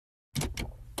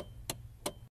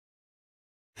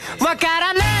わか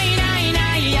らないない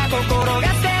ないや心が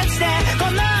切してこ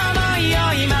の想いを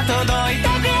今届いて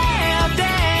くれよって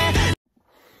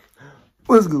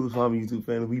What's good with my YouTube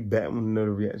family? We back with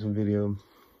another reaction video.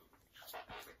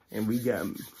 And we got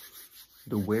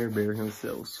the werebear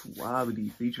himself,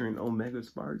 Shwabadi, featuring Omega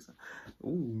Sparx.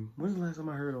 Ooh, when's the last time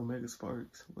I heard Omega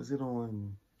Sparx? Was it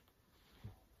on,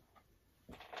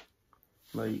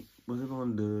 like, was it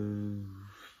on the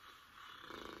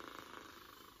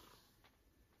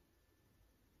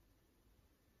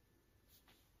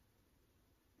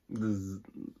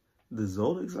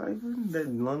Zodiac Cipher? That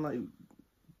one, like,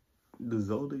 the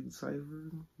Zodiac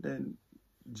Cipher that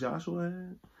Joshua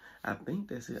had? I think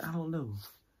that's it. I don't know.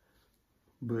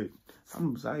 But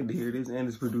I'm excited to hear this, and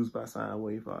it's produced by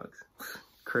Sinewave Fox.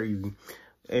 Crazy.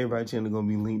 Everybody's channel gonna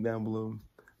be linked down below.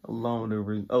 Along with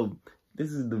the oh,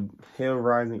 this is the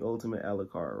Hellsing Ultimate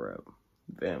Alucard rap.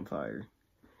 Vampire.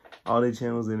 All the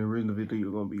channels in the original video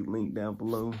are gonna be linked down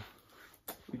below.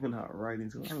 We can hop right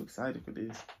into it. I'm excited for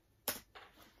this.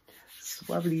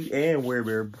 Shwabadi and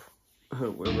Werebear.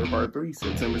 Werebear Part 3,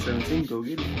 September 17th. Go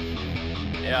get it.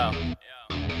 Yeah.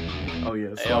 Oh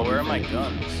yeah. Hey, yo, where are my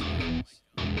guns?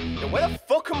 Yo, where the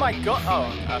fuck are my guns?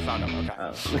 Oh, I found them.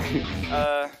 Okay.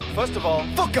 First of all,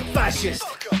 fuck a fascist.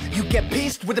 You get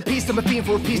pieced with a piece of a fiend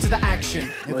for a piece of the action.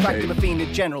 In fact, I'm a fiend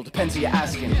in general, depends who you're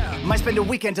asking. Might spend a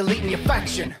weekend deleting your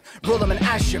faction. Roll them and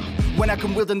ash them when I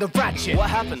come wielding the ratchet. what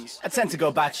happens? I tend to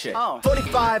go batshit. Oh.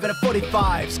 45 and a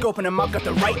 45, scoping them up, got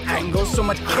the right angle. So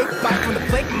much kickback from the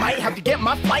flick, might have to get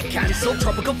my flight cancelled.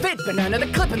 Tropical fit, banana the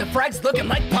clip, and the frags looking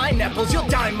like pineapples. You'll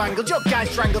die mangled, your guys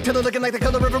strangled, till they're looking like the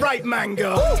color of a ripe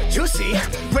mango. Ooh, juicy,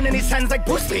 running his hands like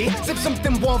Bruce Lee. Sip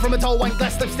something warm from a tall wine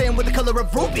glass, lip stain with the color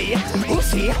of ruby.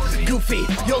 Oopsie, goofy,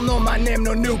 you'll know my name,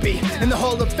 no newbie. In the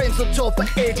Hall of Fame, so tall for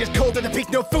ages, cold at the peak,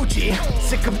 no Fuji.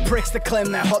 Sick of pricks that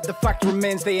claim they're hot, the fact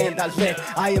remains they ain't that lit.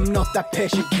 I am not that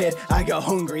patient kid, I got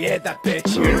hungry, ate that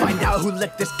bitch. Find out who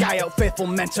let this guy out, faithful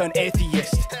men turn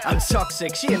atheist. I'm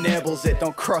toxic, she enables it,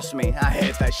 don't cross me, I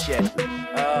hate that shit.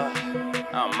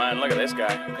 Oh man, look at this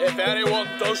guy. If anyone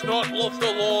does not love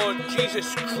the Lord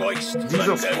Jesus Christ, let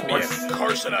them be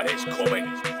accursed at his coming.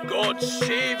 God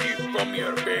save you from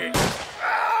your bane.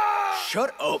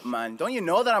 Shut up, man. Don't you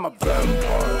know that I'm a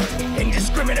vampire?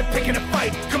 Indiscriminate picking a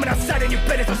fight. Coming outside and you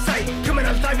bet it's a sight. Coming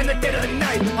alive in the dead of the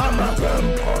night. I'm a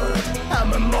vampire.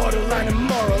 I'm immortal and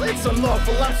immoral. It's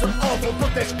unlawful, I'm so awful.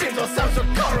 But their screams all sound so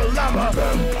choral. I'm a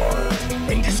vampire.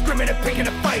 Indiscriminate picking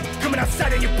a fight. Coming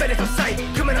outside and you bet it's a sight.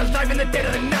 Coming alive in the dead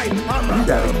of the night. I'm a You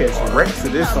gotta catch Rex to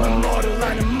this song. I'm immortal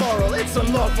and immoral. It's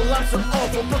unlawful, I'm so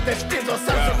awful. But their screams all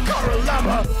sound so choral. I'm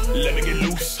a Let me get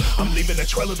loose. I'm leaving a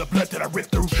trail of the blood that I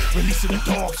ripped through. Releasing the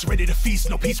dogs, ready to feast.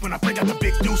 No peace when I bring out the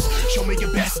big deuce. Show me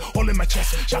your best, all in my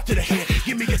chest. Shot to the head,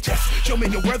 give me a test. Show me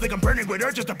your worth, like I'm burning with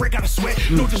urges to break out a sweat.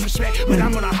 No disrespect, but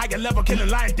I'm on a higher level, killing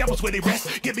lion devils where they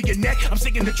rest. Give me your neck, I'm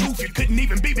singing the truth. You couldn't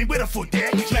even beat me with a foot there.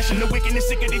 Smashing the wickedness,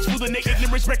 sick of these fools and their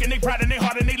ignorance, wrecking their pride and their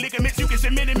heart and their ligaments. You can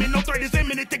submit him, no threat is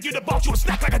imminent. Think you the boss, you a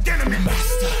snack like a dynamite.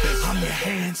 Master, I'm your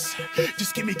hands,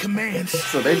 just give me commands.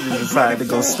 So they just decided to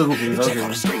go stupid. Okay.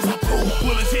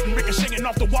 Bullets hitting, ricocheting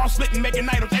off the wall, splitting, making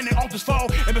idols and the altars fall.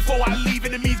 And before I leave,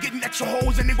 enemies getting extra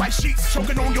holes in the white sheets,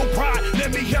 choking on your pride.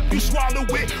 Let me help you swallow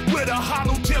it with a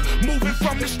hollow tip. Moving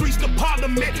from the streets to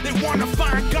Parliament, they wanna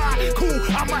find God. Cool,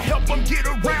 I'ma help them get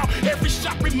around. Every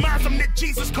shot reminds them that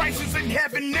Jesus Christ is in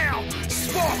heaven now.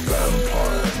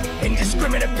 Sparx.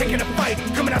 Indiscriminate picking a fight.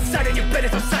 Coming outside and you bet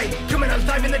it's a sight. Coming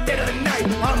alive in the dead of the night.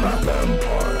 I'm a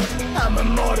vampire. I'm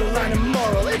immortal and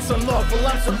immoral. It's unlawful,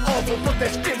 I'm so awful. But their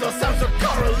screams all sound so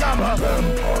choral. I'm a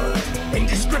vampire.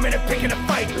 Indiscriminate picking a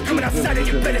fight. Coming outside and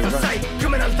you bet it's a sight.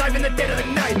 Coming alive in the dead of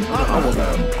the night. I'm a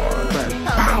vampire.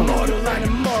 I'm immortal and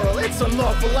immoral. It's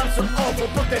unlawful, I'm so awful.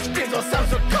 But their screams all sound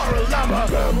so choral. I'm a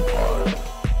vampire.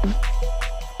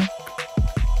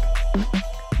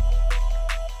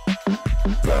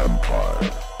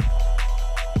 Vampire.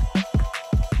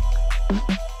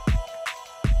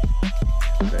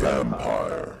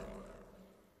 Vampire.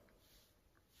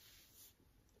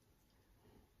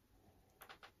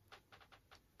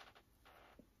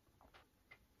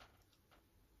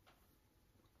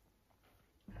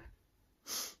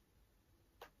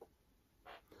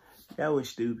 That was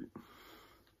stupid.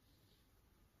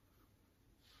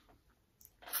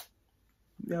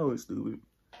 That was stupid.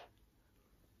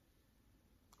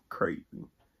 Crazy.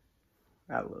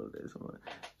 I love this one.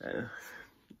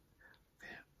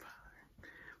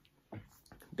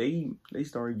 They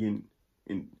started getting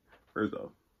in. First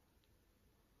off,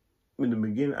 in the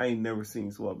beginning, I ain't never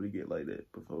seen Shwabadi get like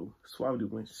that before. Shwabadi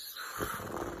went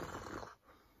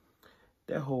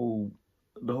the whole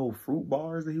fruit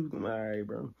bars that he was going. All right,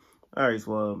 bro. Alright,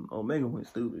 so Omega went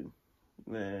stupid.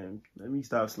 Man, let me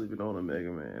stop sleeping on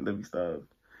Omega, man. Let me stop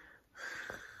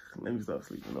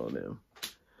sleeping on them.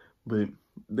 But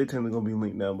they tend to gonna be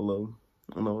linked down below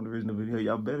on the original video.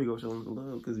 Y'all better go show them some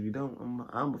love, because if you don't,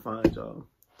 I'm gonna find y'all.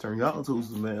 Turn y'all into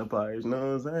some vampires, you know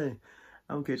what I'm saying?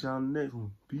 I'm gonna catch y'all in the next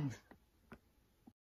one. Peace.